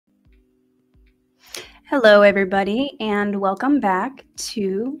Hello, everybody, and welcome back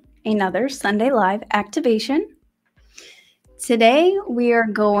to another Sunday Live activation. Today, we are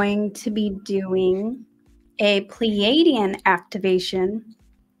going to be doing a Pleiadian activation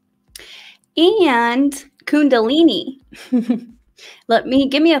and Kundalini.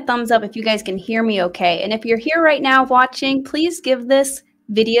 Give me a thumbs up if you guys can hear me okay. And if you're here right now watching, please give this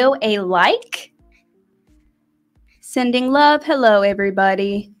video a like. Sending love. Hello,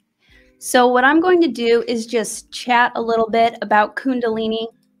 everybody. So what I'm going to do is just chat a little bit about Kundalini,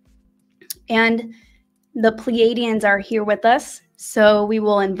 and the Pleiadians are here with us, so we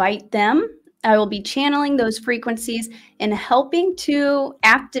will invite them. I will be channeling those frequencies and helping to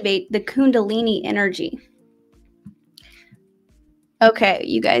activate the Kundalini energy. Okay,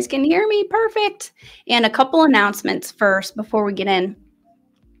 you guys can hear me? Perfect. And a couple announcements first before we get in.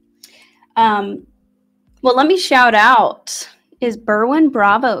 Well, let me shout out. Is Berwin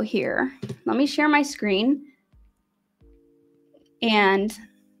Bravo here? Let me share my screen. And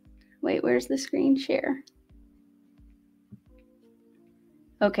wait, where's the screen share?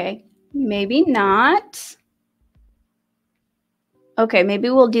 Okay, maybe not. Okay,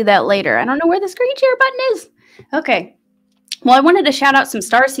 maybe we'll do that later. I don't know where the screen share button is. Okay. Well, I wanted to shout out some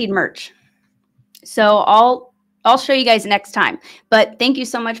Starseed merch. So I'll show you guys next time. But thank you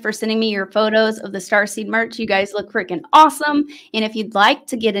so much for sending me your photos of the Starseed merch. You guys look freaking awesome. And if you'd like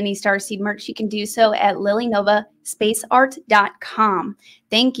to get any Starseed merch, you can do so at lilynovaspaceart.com.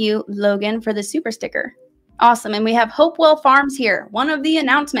 Thank you, Logan, for the super sticker. Awesome. And we have Hopewell Farms here. One of the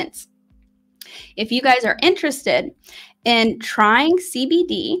announcements. If you guys are interested in trying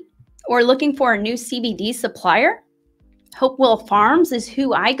CBD or looking for a new CBD supplier, Hopewell Farms is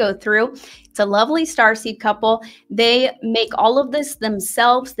who I go through. It's a lovely starseed couple. They make all of this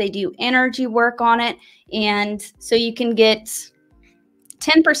themselves. They do energy work on it. And so you can get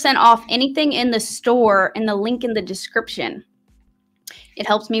 10% off anything in the store in the link in the description. It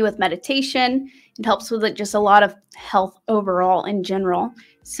helps me with meditation. It helps with just a lot of health overall in general.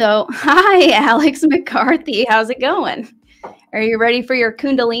 So, hi, Alex McCarthy. How's it going? Are you ready for your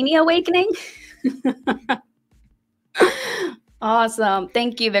Kundalini awakening? Awesome.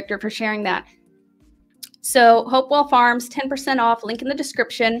 Thank you, Victor, for sharing that. So Hopewell Farms, 10% off, link in the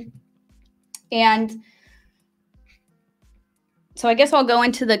description. And so I guess I'll go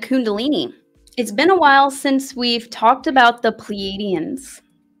into the Kundalini. It's been a while since we've talked about the Pleiadians,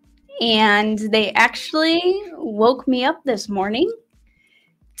 and they actually woke me up this morning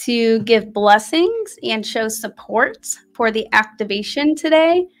to give blessings and show support for the activation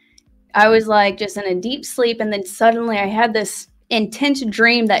today. I was like just in a deep sleep, and then suddenly I had this intense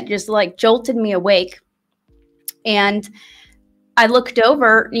dream that just like jolted me awake. And I looked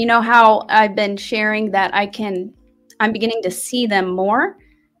over, you know how I've been sharing that I'm beginning to see them more.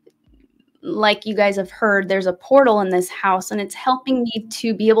 Like you guys have heard, there's a portal in this house, and it's helping me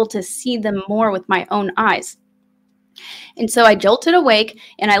to be able to see them more with my own eyes. And so I jolted awake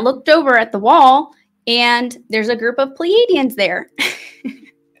and I looked over at the wall, and there's a group of Pleiadians there.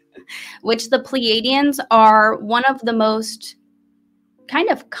 Which the Pleiadians are one of the most kind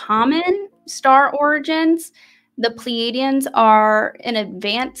of common star origins. The Pleiadians are an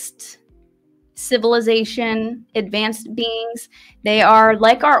advanced civilization, advanced beings. They are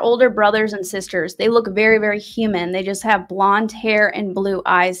like our older brothers and sisters. They look very, very human. They just have blonde hair and blue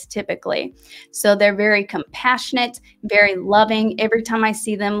eyes typically. So they're very compassionate, very loving. Every time I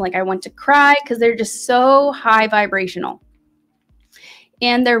see them, like I want to cry because they're just so high vibrational.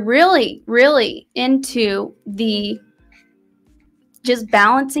 And they're really, really into just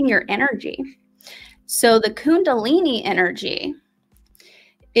balancing your energy. So the Kundalini energy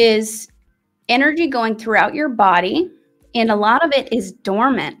is energy going throughout your body, and a lot of it is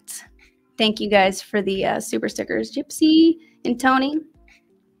dormant. Thank you guys for the super stickers, Gypsy and Tony.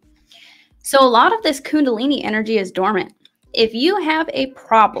 So a lot of this Kundalini energy is dormant. If you have a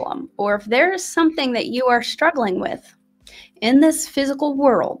problem, or if there is something that you are struggling with in this physical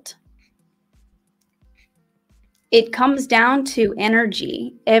world, it comes down to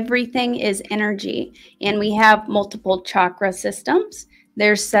energy. Everything is energy. And we have multiple chakra systems.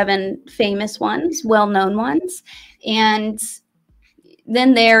 There's 7 famous ones, well-known ones. And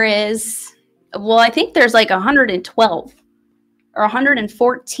then there is, well, I think there's like 112 or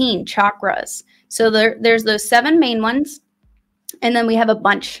 114 chakras. So there's those 7 main ones. And then we have a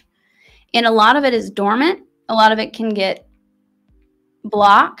bunch. And a lot of it is dormant. A lot of it can get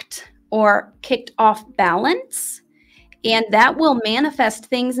blocked or kicked off balance, and that will manifest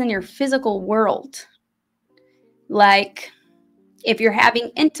things in your physical world. Like if you're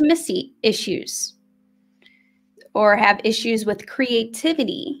having intimacy issues or have issues with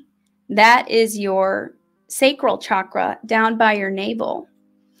creativity, that is your sacral chakra down by your navel.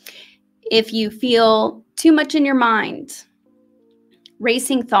 If you feel too much in your mind,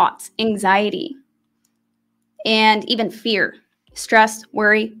 racing thoughts, anxiety, and even fear, stress,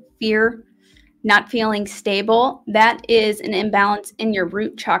 worry, fear, not feeling stable, that is an imbalance in your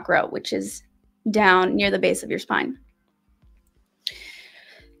root chakra, which is down near the base of your spine.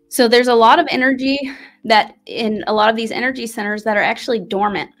 So there's a lot of energy that in a lot of these energy centers that are actually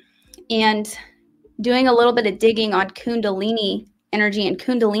dormant. And doing a little bit of digging on Kundalini energy and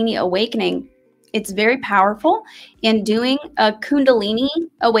Kundalini awakening, it's very powerful. And doing a Kundalini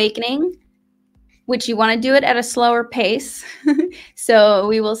awakening, which you want to do it at a slower pace. So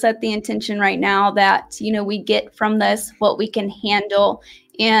we will set the intention right now that, you know, we get from this what we can handle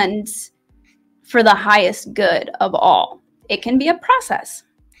and for the highest good of all. It can be a process.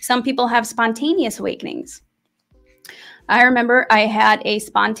 Some people have spontaneous awakenings. I remember I had a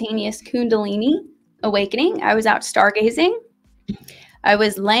spontaneous Kundalini awakening. I was out stargazing. I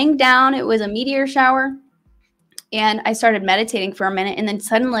was laying down. It was a meteor shower. And I started meditating for a minute. And then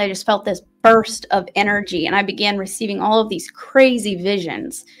suddenly I just felt this burst of energy. And I began receiving all of these crazy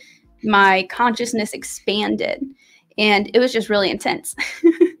visions. My consciousness expanded. And it was just really intense.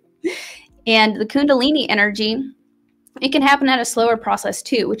 And the Kundalini energy, it can happen at a slower process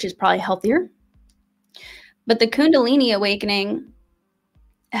too, which is probably healthier. But the Kundalini awakening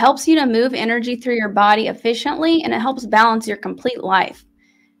helps you to move energy through your body efficiently, and it helps balance your complete life.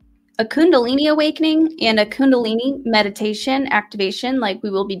 A Kundalini awakening and a Kundalini meditation activation, like we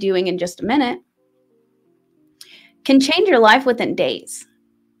will be doing in just a minute, can change your life within days.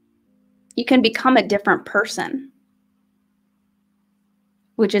 You can become a different person,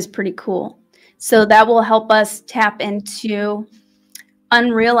 which is pretty cool. So that will help us tap into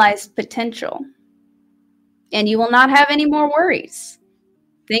unrealized potential. And you will not have any more worries.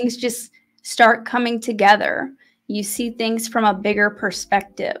 Things just start coming together. You see things from a bigger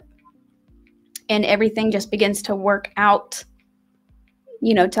perspective. And everything just begins to work out,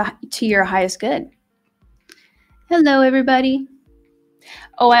 you know, to your highest good. Hello, everybody.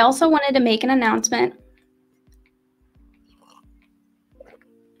 Oh, I also wanted to make an announcement.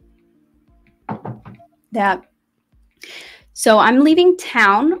 So I'm leaving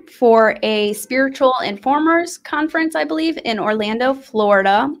town for a spiritual informers conference, I believe, in Orlando,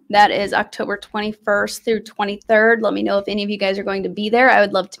 Florida. That is October 21st through 23rd. Let me know if any of you guys are going to be there. I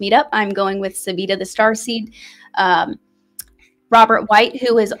would love to meet up. I'm going with Savita the Starseed. Robert White,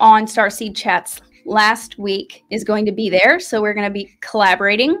 who was on Starseed Chats last week, is going to be there. So we're going to be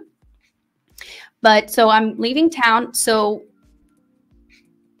collaborating. But so I'm leaving town. So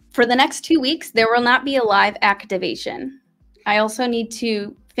for the next 2 weeks, there will not be a live activation. I also need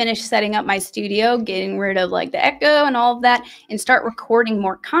to finish setting up my studio, getting rid of like the echo and all of that, and start recording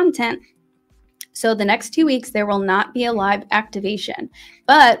more content. So the next 2 weeks, there will not be a live activation.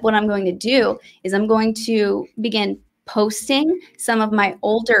 But what I'm going to do is I'm going to begin posting some of my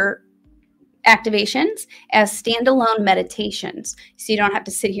older activations as standalone meditations. So you don't have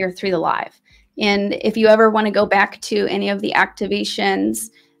to sit here through the live. And if you ever want to go back to any of the activations,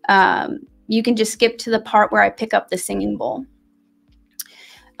 you can just skip to the part where I pick up the singing bowl.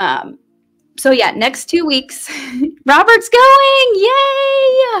 So yeah, next 2 weeks, Robert's going,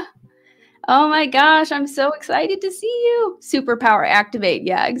 yay! Oh my gosh, I'm so excited to see you. Superpower activate,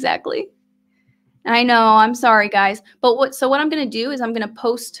 yeah, exactly. I know, I'm sorry guys, but what I'm gonna do is I'm gonna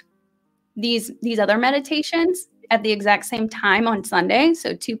post these other meditations at the exact same time on Sunday,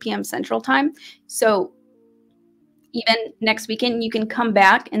 so 2 p.m. Central Time. So even next weekend, you can come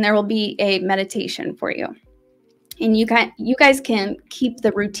back and there will be a meditation for you. And you guys can keep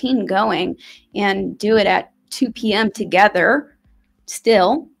the routine going and do it at 2 p.m. together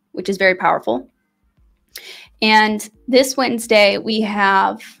still, which is very powerful. And this Wednesday, we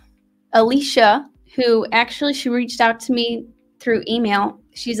have Alicia, who actually, she reached out to me through email.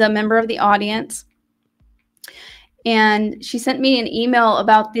 She's a member of the audience. And she sent me an email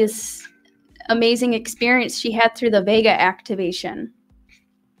about this amazing experience she had through the Vega activation,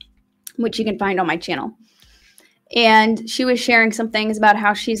 which you can find on my channel. And she was sharing some things about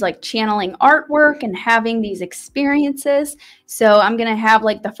how she's like channeling artwork and having these experiences. So I'm going to have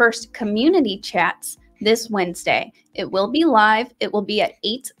like the first community chats this Wednesday. It will be live. It will be at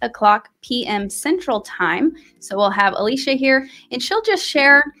 8:00 p.m. Central Time. So we'll have Alicia here and she'll just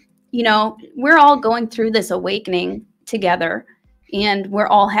share, you know, we're all going through this awakening together and we're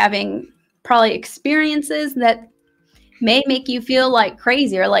all having probably experiences that may make you feel like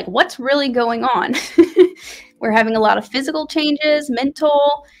crazy or like what's really going on. We're having a lot of physical changes,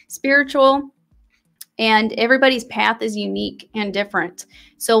 mental, spiritual, And everybody's path is unique and different.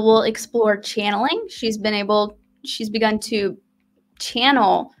 So we'll explore channeling. She's begun to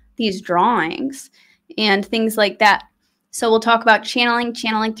channel these drawings and things like that. So we'll talk about channeling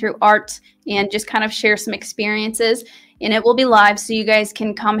through art, and just kind of share some experiences. And it will be live, so you guys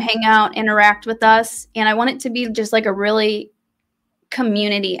can come hang out, interact with us. And I want it to be just like a really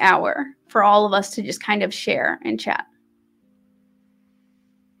community hour for all of us to just kind of share and chat.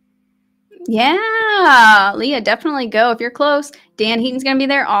 Yeah, Leah, definitely go if you're close. Dan Heaton's going to be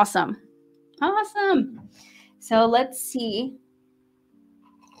there. Awesome. Awesome. So let's see.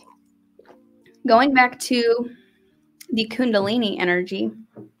 Going back to the Kundalini energy.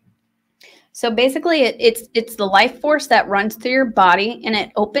 So basically it's the life force that runs through your body, and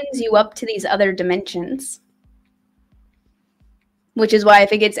it opens you up to these other dimensions. Which is why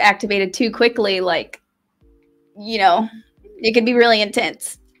if it gets activated too quickly, like, you know, it could be really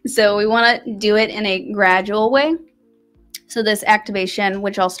intense. So we want to do it in a gradual way. So this activation,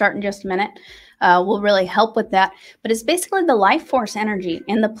 which I'll start in just a minute, will really help with that. But it's basically the life force energy.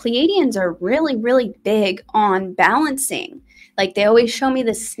 And the Pleiadians are really, really big on balancing. Like, they always show me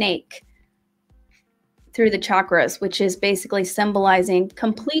the snake through the chakras, which is basically symbolizing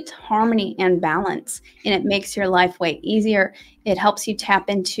complete harmony and balance. And it makes your life way easier. It helps you tap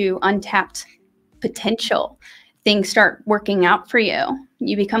into untapped potential. Things start working out for you.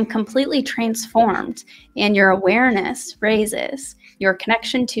 You become completely transformed, and your awareness raises. Your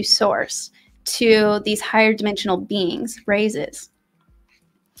connection to source, to these higher dimensional beings, raises.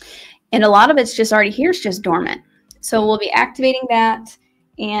 And a lot of it's just already here, it's just dormant. So we'll be activating that.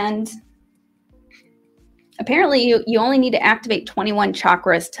 And apparently you only need to activate 21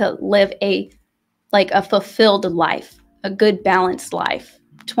 chakras to live a fulfilled life, a good balanced life.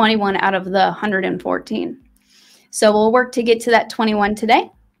 21 out of the 114. So we'll work to get to that 21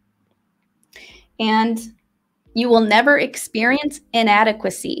 today. And you will never experience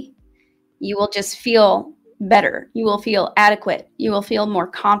inadequacy. You will just feel better. You will feel adequate. You will feel more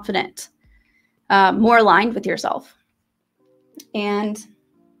confident, more aligned with yourself. And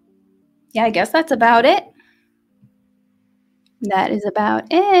yeah, I guess that's about it. That is about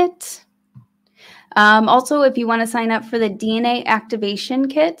it. Also, if you want to sign up for the DNA activation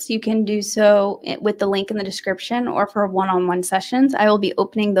kits, you can do so with the link in the description, or for one-on-one sessions. I will be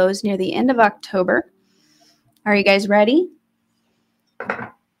opening those near the end of October. Are you guys ready?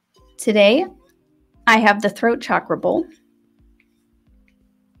 Today, I have the throat chakra bowl,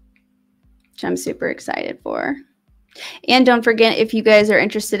 which I'm super excited for. And don't forget, if you guys are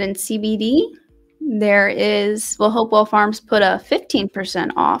interested in CBD, there is, well, Hopewell Farms put a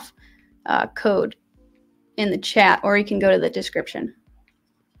 15% off code in the chat, or you can go to the description.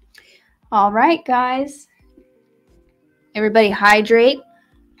 All right, guys. Everybody hydrate.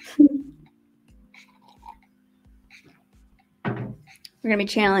 We're going to be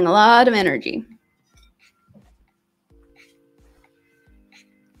channeling a lot of energy.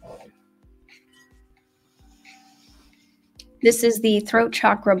 This is the throat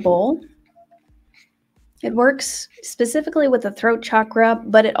chakra bowl. It works specifically with the throat chakra,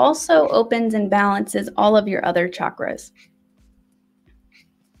 but it also opens and balances all of your other chakras.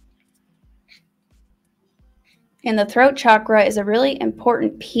 And the throat chakra is a really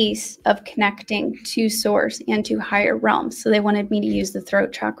important piece of connecting to source and to higher realms. So they wanted me to use the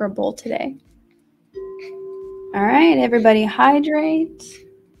throat chakra bowl today. All right, everybody hydrate.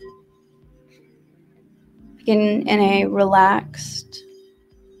 Begin in a relaxed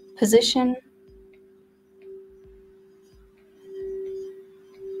position.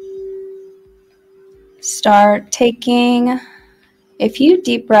 Start taking a few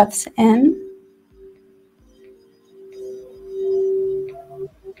deep breaths in.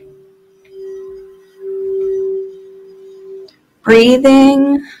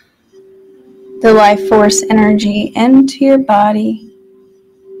 Breathing the life force energy into your body.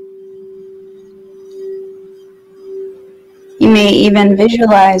 You may even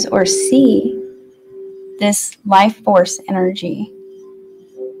visualize or see this life force energy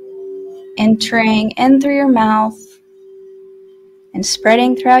entering in through your mouth and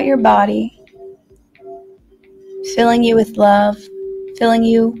spreading throughout your body, filling you with love, filling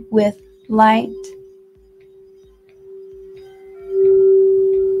you with light.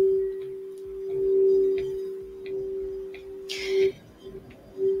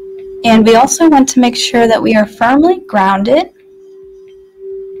 And we also want to make sure that we are firmly grounded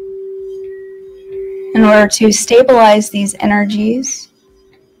in order to stabilize these energies.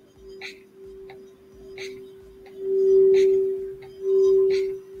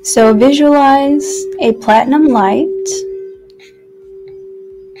 So visualize a platinum light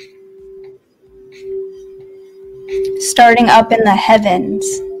starting up in the heavens,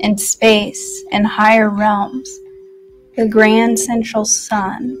 in space, and higher realms, the grand central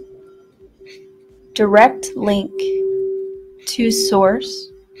sun, direct link to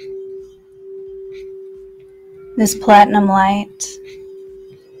source. This platinum light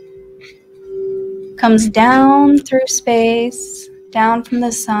comes down through space, down from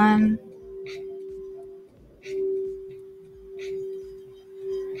the sun,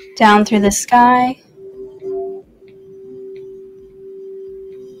 down through the sky,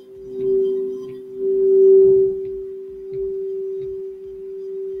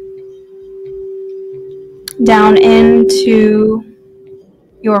 down into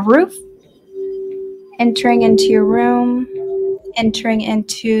your roof, entering into your room, entering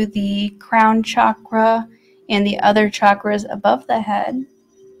into the crown chakra and the other chakras above the head,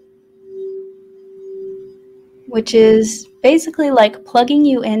 which is basically like plugging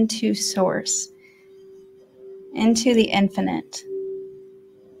you into source, into the infinite.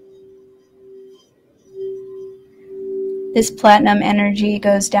 This platinum energy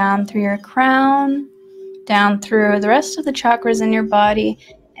goes down through your crown, down through the rest of the chakras in your body,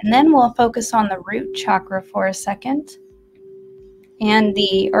 and then we'll focus on the root chakra for a second, and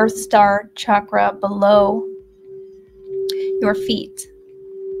the Earth Star chakra below your feet.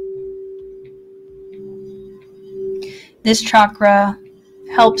 This chakra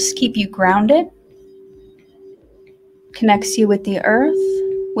helps keep you grounded, connects you with the earth.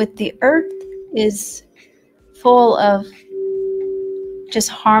 With the earth is full of just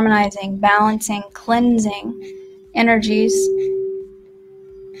harmonizing, balancing, cleansing energies.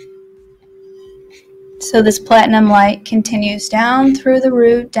 So this platinum light continues down through the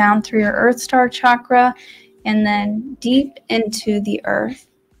root, down through your Earth Star chakra, and then deep into the earth.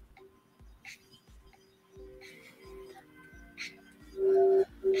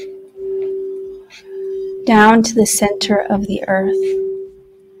 Down to the center of the earth,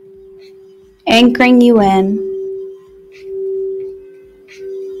 anchoring you in,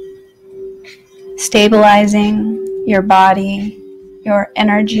 stabilizing your body, your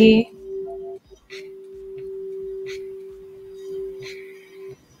energy,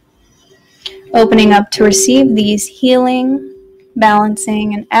 opening up to receive these healing,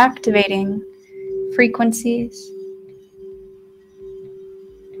 balancing, and activating frequencies.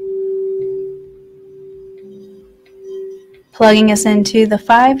 Plugging us into the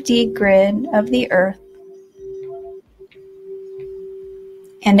 5D grid of the earth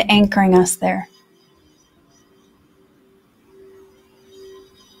and anchoring us there.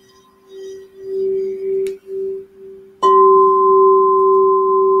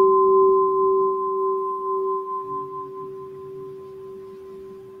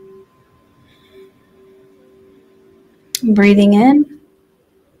 Breathing in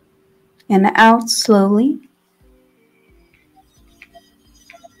and out slowly.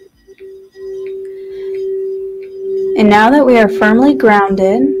 And now that we are firmly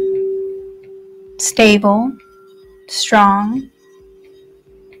grounded, stable, strong,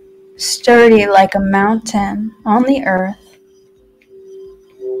 sturdy like a mountain on the earth,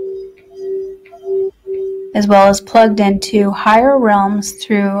 as well as plugged into higher realms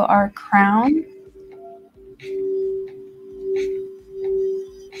through our crown,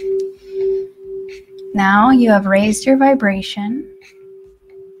 now you have raised your vibration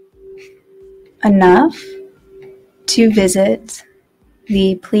enough to visit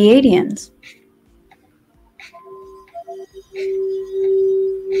the Pleiadians.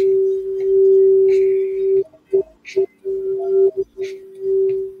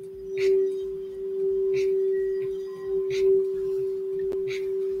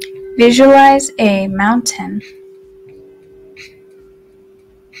 Visualize a mountain.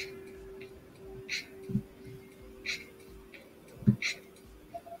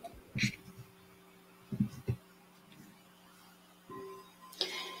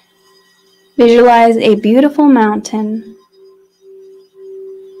 Visualize a beautiful mountain.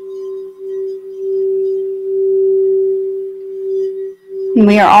 And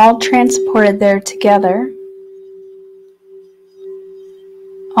we are all transported there together.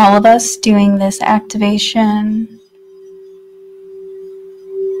 All of us doing this activation.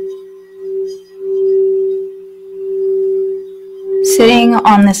 Sitting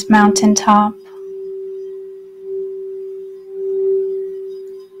on this mountaintop.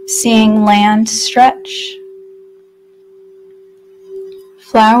 Seeing land stretch.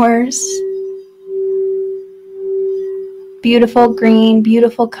 Flowers. Beautiful green,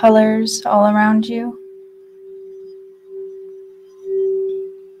 beautiful colors all around you.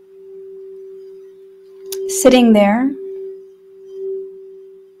 Sitting there,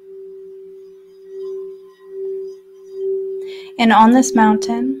 And on this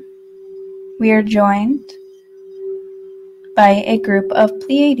mountain, we are joined by a group of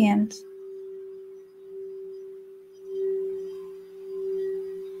Pleiadians.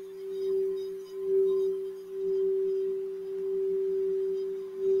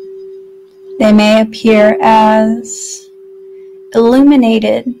 They may appear as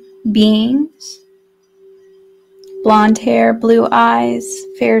illuminated beings, blonde hair, blue eyes,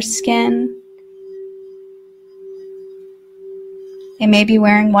 fair skin. They may be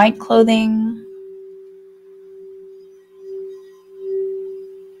wearing white clothing.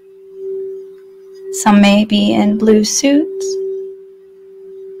 Some may be in blue suits.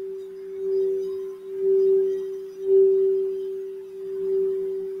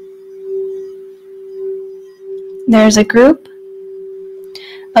 There's a group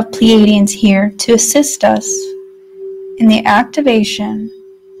of Pleiadians here to assist us in the activation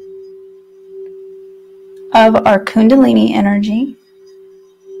of our Kundalini energy,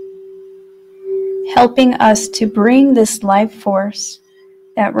 helping us to bring this life force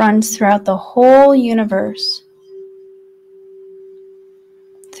that runs throughout the whole universe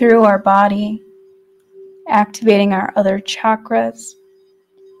through our body, activating our other chakras.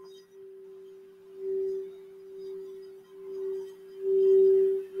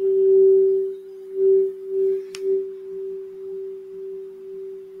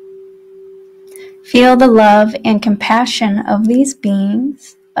 Feel the love and compassion of these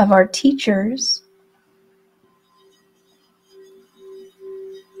beings, of our teachers.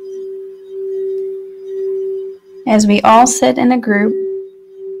 As we all sit in a group,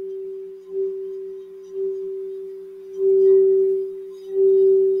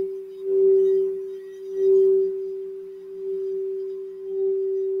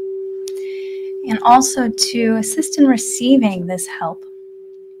 and also to assist in receiving this help.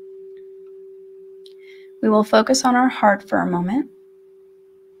 We will focus on our heart for a moment,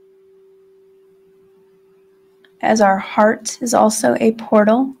 as our heart is also a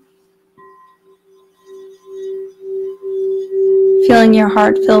portal. Feeling your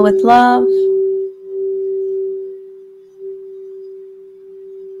heart fill with love.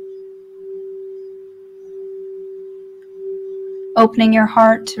 Opening your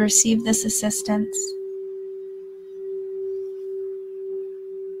heart to receive this assistance.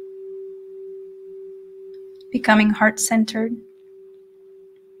 Becoming heart-centered.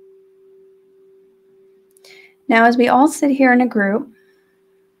 Now, as we all sit here in a group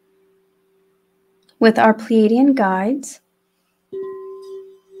with our Pleiadian guides,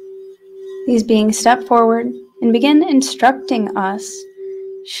 these beings step forward and begin instructing us,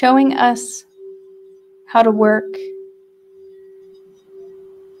 showing us how to work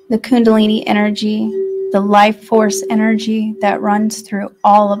the Kundalini energy, the life force energy that runs through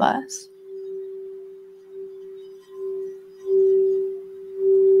all of us.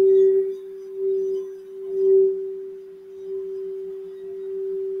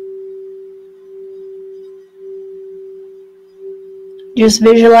 Just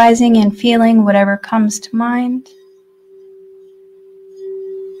visualizing and feeling whatever comes to mind.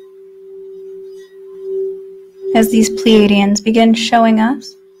 As these Pleiadians begin showing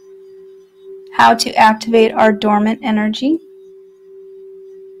us how to activate our dormant energy.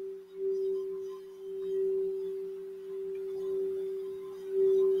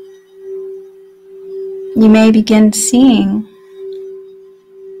 You may begin seeing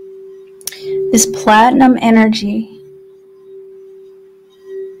this platinum energy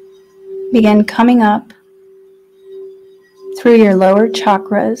begin coming up through your lower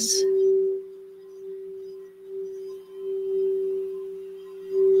chakras,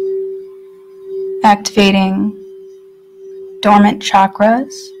 activating dormant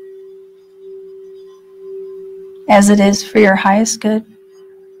chakras as it is for your highest good.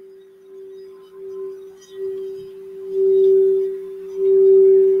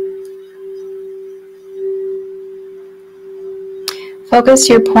 Focus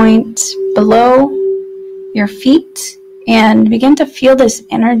your point below your feet and begin to feel this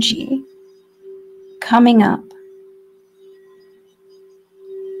energy coming up.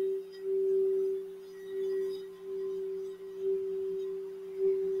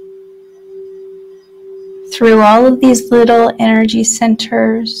 Through all of these little energy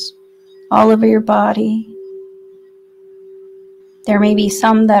centers all over your body. There may be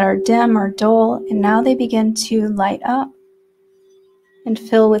some that are dim or dull, and now they begin to light up and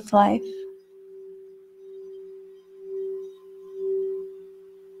fill with life.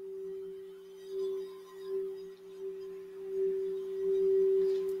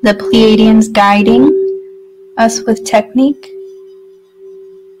 The Pleiadians guiding us with technique.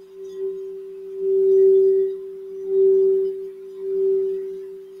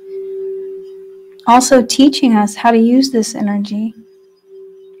 also teaching us how to use this energy.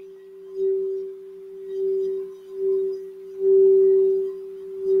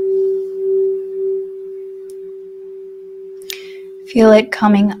 Feel it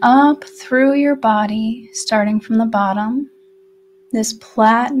coming up through your body, starting from the bottom. This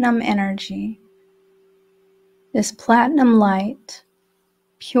platinum energy, this platinum light,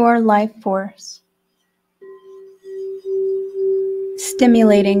 pure life force,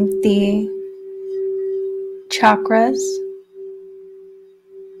 stimulating the chakras,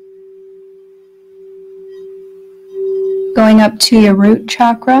 going up to your root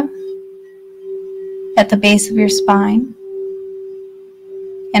chakra at the base of your spine,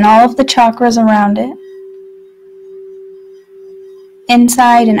 and all of the chakras around it,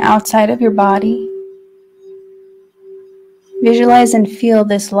 inside and outside of your body. Visualize and feel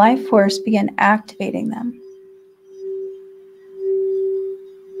this life force begin activating them.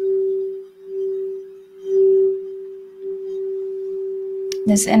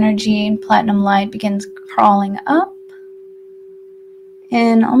 This energy and platinum light begins crawling up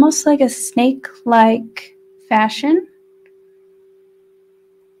in almost like a snake-like fashion,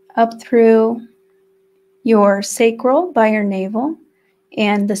 up through your sacral by your navel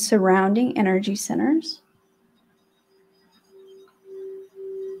and the surrounding energy centers.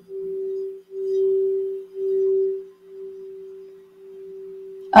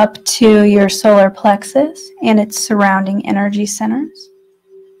 Up to your solar plexus and its surrounding energy centers.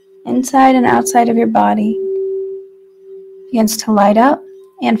 Inside and outside of your body begins to light up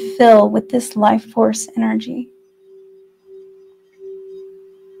and fill with this life force energy.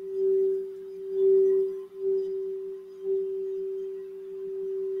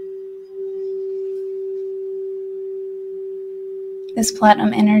 This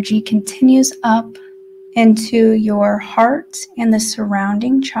platinum energy continues up into your heart and the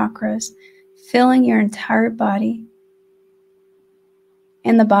surrounding chakras, filling your entire body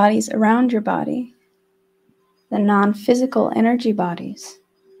and the bodies around your body, the non-physical energy bodies.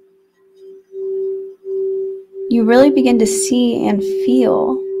 You really begin to see and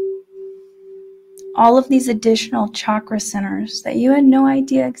feel all of these additional chakra centers that you had no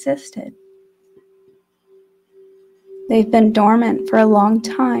idea existed. They've been dormant for a long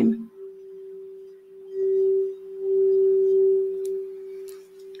time.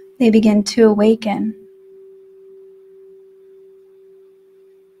 They begin to awaken,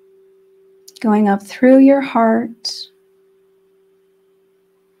 going up through your heart,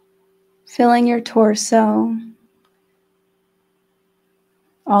 filling your torso,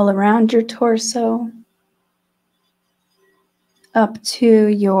 all around your torso, up to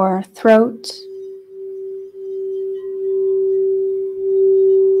your throat.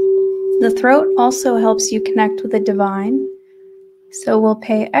 The throat also helps you connect with the divine, so we'll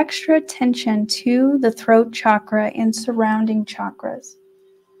pay extra attention to the throat chakra and surrounding chakras,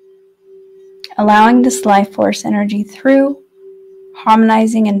 allowing this life force energy through,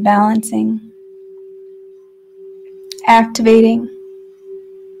 harmonizing and balancing, activating,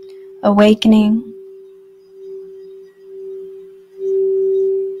 awakening.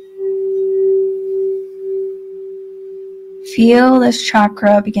 Feel this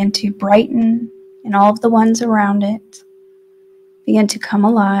chakra begin to brighten and all of the ones around it begin to come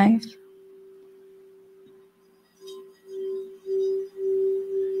alive.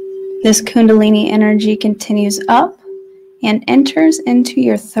 This Kundalini energy continues up and enters into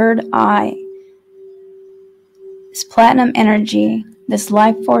your third eye. This platinum energy, this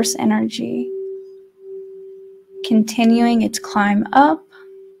life force energy, continuing its climb up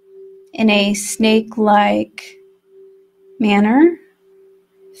in a snake-like manner,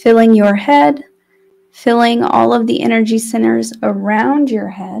 filling your head, filling all of the energy centers around your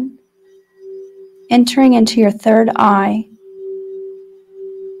head, entering into your third eye.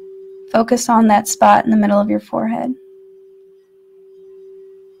 Focus on that spot in the middle of your forehead.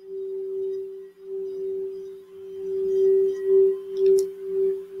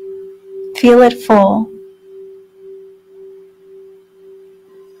 Feel it full.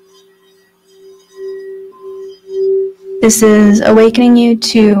 This is awakening you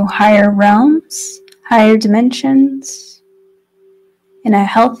to higher realms, higher dimensions, in a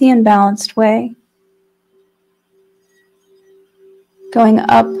healthy and balanced way. Going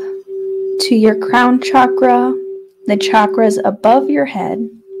up to your crown chakra, the chakras above your head,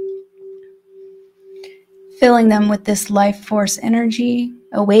 filling them with this life force energy,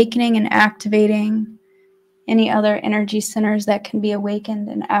 awakening and activating any other energy centers that can be awakened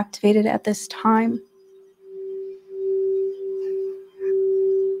and activated at this time.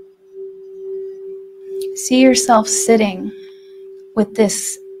 See yourself sitting with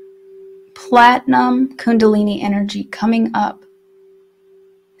this platinum Kundalini energy coming up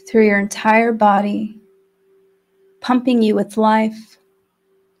through your entire body, pumping you with life,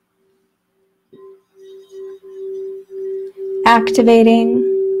 activating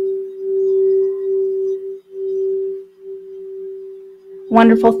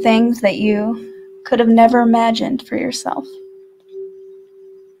wonderful things that you could have never imagined for yourself.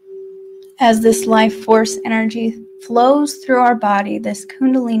 As this life force energy flows through our body, this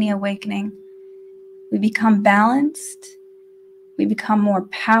Kundalini awakening, we become balanced, we become more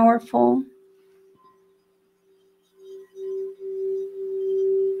powerful,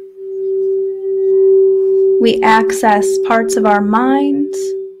 we access parts of our mind,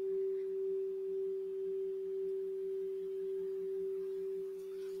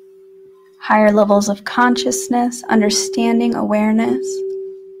 higher levels of consciousness, understanding, awareness.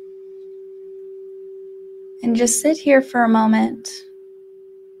 And just sit here for a moment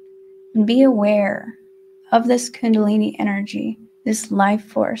and be aware of this Kundalini energy, this life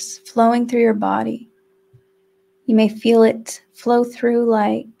force flowing through your body. You may feel it flow through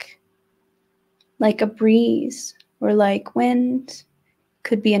like a breeze or like wind.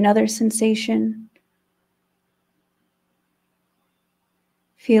 Could be another sensation.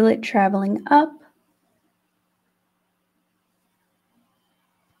 Feel it traveling up.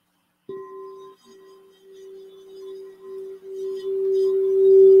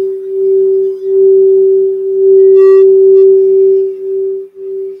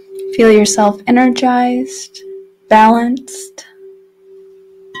 Feel yourself energized, balanced.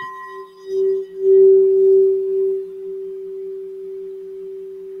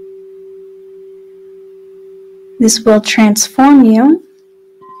 This will transform you.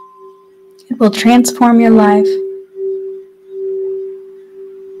 It will transform your life.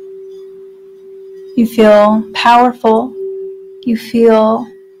 You feel powerful. You feel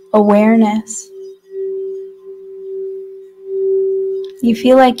awareness. You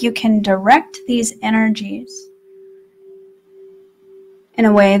feel like you can direct these energies in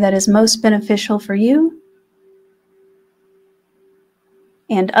a way that is most beneficial for you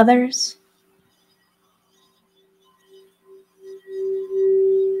and others.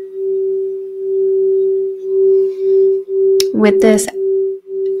 With this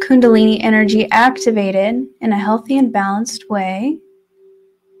Kundalini energy activated in a healthy and balanced way,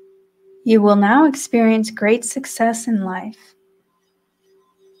 you will now experience great success in life.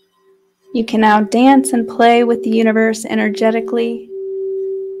 You can now dance and play with the universe energetically.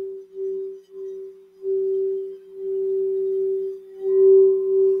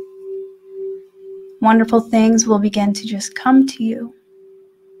 Wonderful things will begin to just come to you.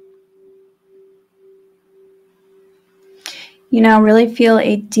 You now really feel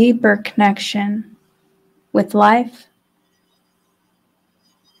a deeper connection with life,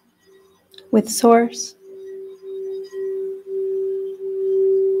 with Source.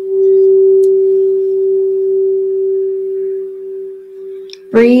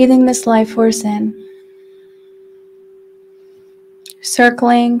 Breathing this life force in,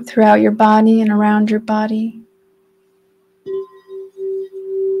 circling throughout your body and around your body.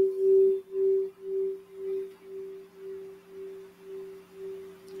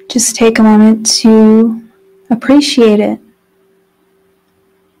 Just take a moment to appreciate it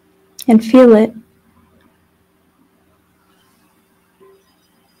and feel it.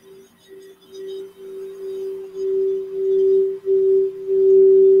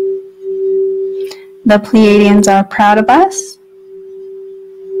 The Pleiadians are proud of us.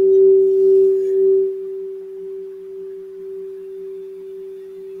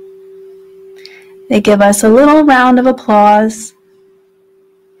 They give us a little round of applause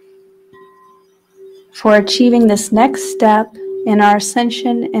for achieving this next step in our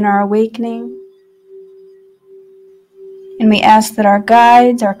ascension, in our awakening. And we ask that our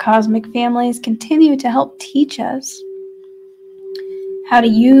guides, our cosmic families, continue to help teach us how to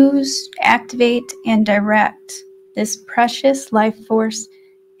use, activate, and direct this precious life force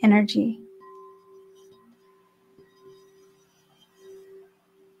energy.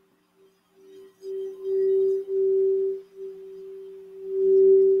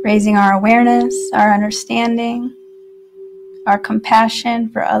 Raising our awareness, our understanding, our compassion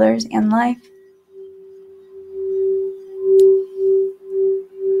for others and life.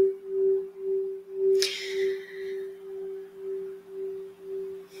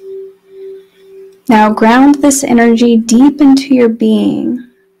 Now ground this energy deep into your being,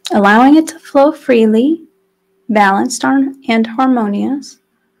 allowing it to flow freely, balanced and harmonious.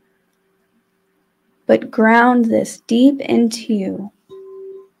 But ground this deep into you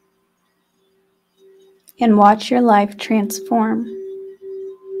and watch your life transform.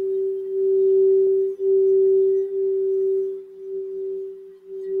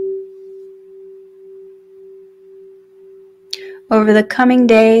 Over the coming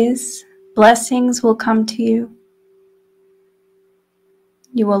days, blessings will come to you.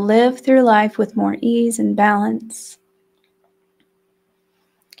 You will live through life with more ease and balance,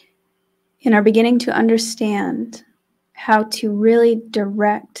 and are beginning to understand how to really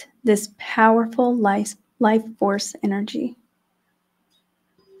direct this powerful life force energy.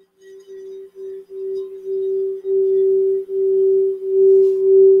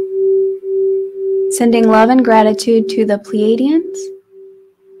 Sending love and gratitude to the Pleiadians,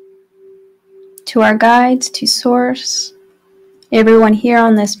 to our guides, to Source, everyone here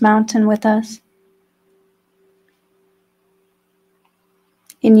on this mountain with us.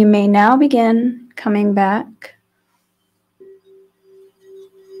 And you may now begin coming back,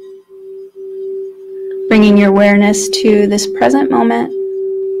 bringing your awareness to this present moment.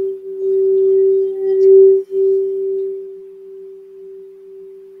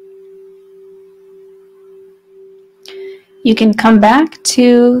 You can come back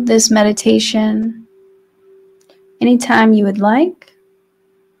to this meditation anytime you would like.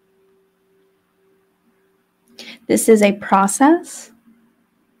 This is a process.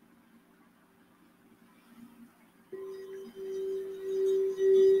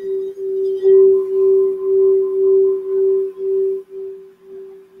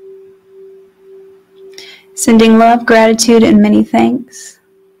 Sending love, gratitude, and many thanks.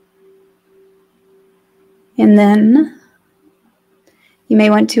 And then you may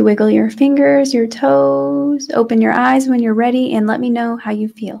want to wiggle your fingers, your toes, open your eyes when you're ready, and let me know how you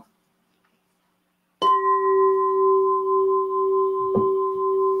feel.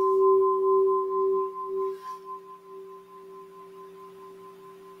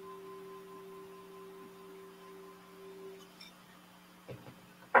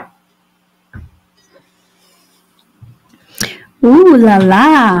 Ooh la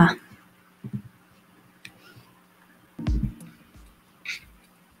la.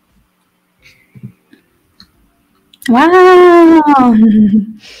 Wow.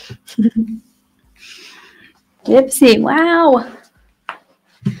 Gypsy, wow.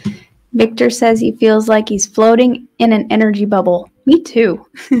 Victor says he feels like he's floating in an energy bubble. Me too.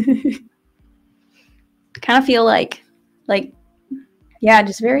 Kind of feel like, yeah,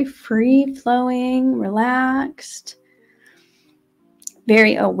 just very free flowing, relaxed,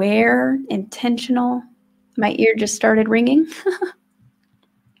 very aware, intentional. My ear just started ringing.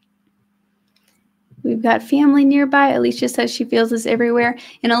 We've got family nearby. Alicia says she feels this everywhere.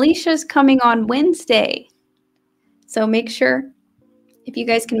 And Alicia's coming on Wednesday. So make sure, if you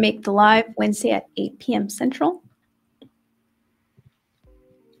guys can make the live Wednesday at 8 p.m. Central.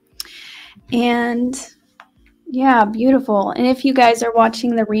 And yeah, beautiful. And if you guys are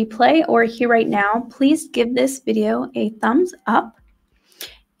watching the replay or here right now, please give this video a thumbs up.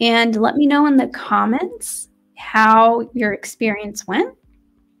 And let me know in the comments how your experience went.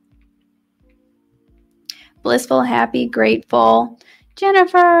 Blissful, happy, grateful.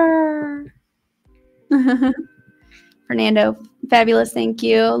 Jennifer. Fernando, fabulous, thank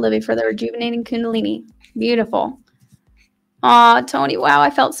you. Livy for the rejuvenating Kundalini. Beautiful. Aw, Tony, wow, I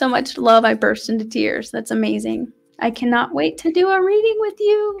felt so much love. I burst into tears. That's amazing. I cannot wait to do a reading with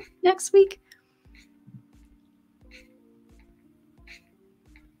you next week.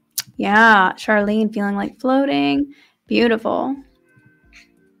 Yeah, Charlene feeling like floating. Beautiful.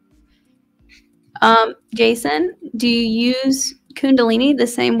 Jason, do you use Kundalini the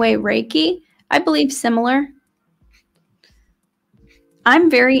same way Reiki? I believe similar. I'm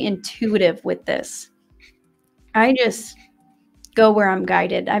very intuitive with this. I just go where I'm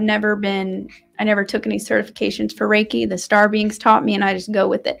guided. I never took any certifications for Reiki. The star beings taught me and I just go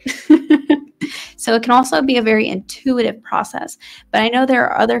with it. So it can also be a very intuitive process. But I know there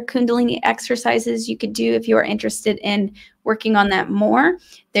are other Kundalini exercises you could do if you are interested in working on that more.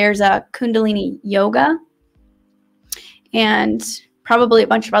 There's a Kundalini yoga and probably a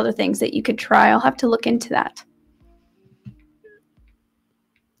bunch of other things that you could try. I'll have to look into that.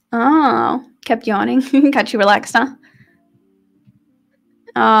 Oh, kept yawning. Got you relaxed, huh?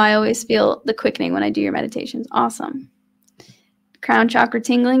 Oh, I always feel the quickening when I do your meditations. Awesome. Crown chakra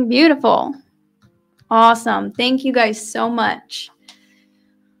tingling. Beautiful. Awesome. Thank you guys so much.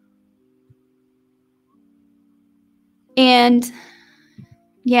 And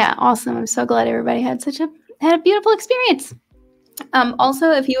yeah, awesome. I'm so glad everybody had a beautiful experience.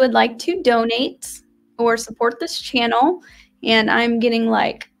 Also, if you would like to donate or support this channel, and I'm getting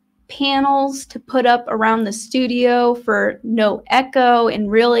like panels to put up around the studio for no echo, and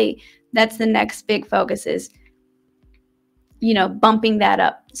really that's the next big focus is, you know, bumping that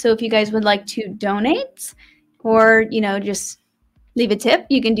up. So if you guys would like to donate or, you know, just leave a tip,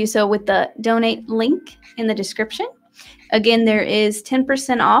 you can do so with the donate link in the description. Again, there is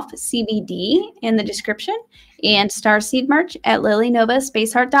 10% off CBD in the description and Starseed merch at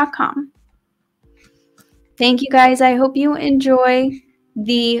lilynovaspaceheart.com. Thank you guys. I hope you enjoy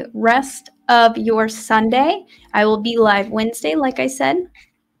the rest of your Sunday. I will be live Wednesday, like I said.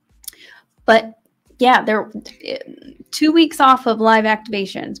 But yeah, they're 2 weeks off of live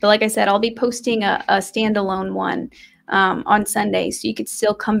activations. But like I said, I'll be posting a standalone one on Sunday, so you could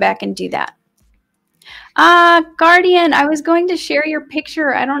still come back and do that. Guardian, I was going to share your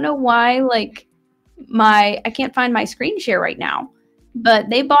picture. I don't know why, like, I can't find my screen share right now. But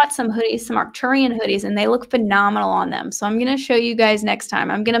they bought some hoodies, some Arcturian hoodies, and they look phenomenal on them. So I'm going to show you guys next time.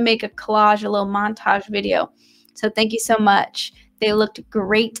 I'm going to make a collage, a little montage video. So thank you so much. They looked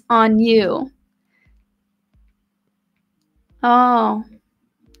great on you. Oh,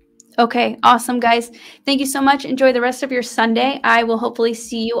 okay. Awesome, guys. Thank you so much. Enjoy the rest of your Sunday. I will hopefully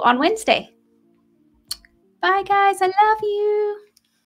see you on Wednesday. Bye, guys. I love you.